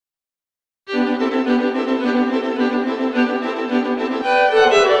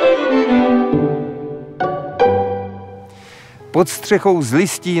Pod střechou z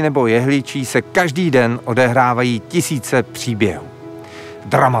listí nebo jehličí se každý den odehrávají tisíce příběhů.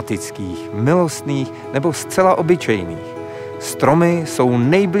 Dramatických, milostných nebo zcela obyčejných. Stromy jsou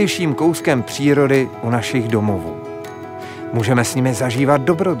nejbližším kouskem přírody u našich domovů. Můžeme s nimi zažívat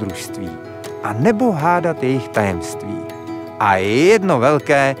dobrodružství a nebo hádat jejich tajemství. A jedno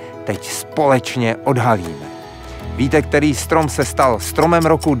velké teď společně odhalíme. Víte, který strom se stal stromem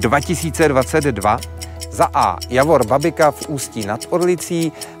roku 2022? Za A. Javor Babika v Ústí nad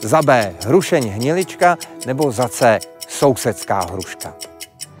Orlicí, za B. Hrušeň hnilička nebo za C. Sousedská hruška.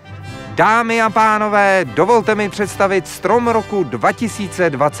 Dámy a pánové, dovolte mi představit strom roku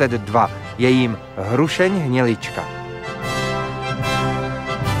 2022. Je jím Hrušeň hnilička.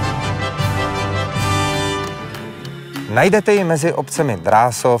 Najdete ji mezi obcemi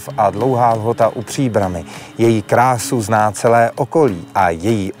Drásov a Dlouhá Lhota u Příbrami. Její krásu zná celé okolí a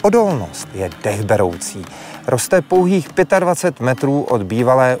její odolnost je dechberoucí. Roste pouhých 25 metrů od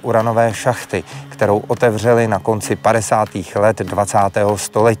bývalé uranové šachty, kterou otevřeli na konci 50. let 20.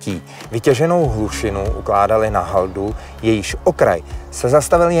 století. Vytěženou hlušinu ukládali na haldu, jejíž okraj se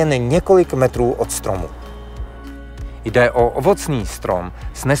zastavil jen několik metrů od stromu. Jde o ovocný strom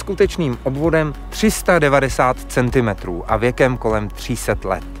s neskutečným obvodem 390 cm a věkem kolem 300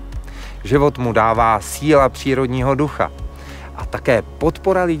 let. Život mu dává síla přírodního ducha a také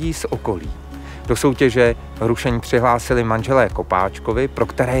podpora lidí z okolí. Do soutěže Hrušeň přihlásili manželé Kopáčkovi, pro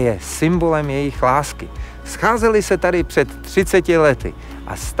které je symbolem jejich lásky. Scházeli se tady před 30 lety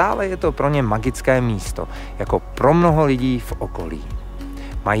a stále je to pro ně magické místo, jako pro mnoho lidí v okolí.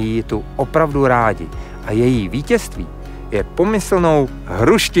 Mají ji tu opravdu rádi a její vítězství je pomyslnou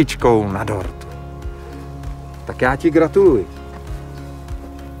hruštičkou na dortu. Tak já ti gratuluji.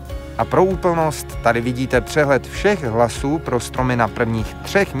 A pro úplnost tady vidíte přehled všech hlasů pro stromy na prvních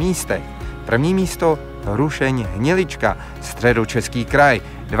 3 místech. První místo Hrušeň hnilička, Středočeský kraj,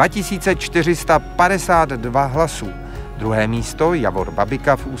 2452 hlasů. Druhé místo Javor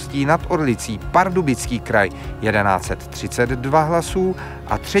Babika v Ústí nad Orlicí, Pardubický kraj, 1132 hlasů.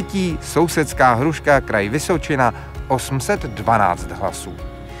 A třetí Sousedská hruška, kraj Vysočina, 812 hlasů.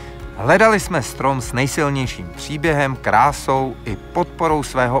 Hledali jsme strom s nejsilnějším příběhem, krásou i podporou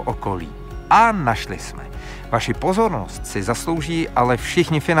svého okolí. A našli jsme. Vaši pozornost si zaslouží ale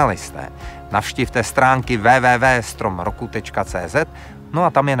všichni finalisté. Navštivte stránky www.stromroku.cz, no a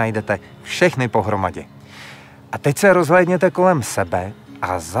tam je najdete všechny pohromadě. A teď se rozhlédněte kolem sebe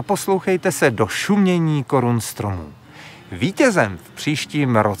a zaposlouchejte se do šumění korun stromů. Vítězem v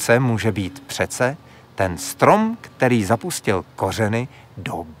příštím roce může být přece ten strom, který zapustil kořeny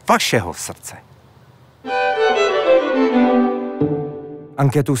do vašeho srdce.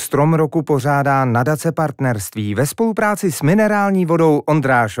 Anketu Strom roku pořádá nadace Partnerství ve spolupráci s minerální vodou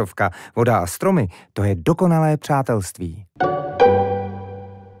Ondrášovka. Voda a stromy, to je dokonalé přátelství.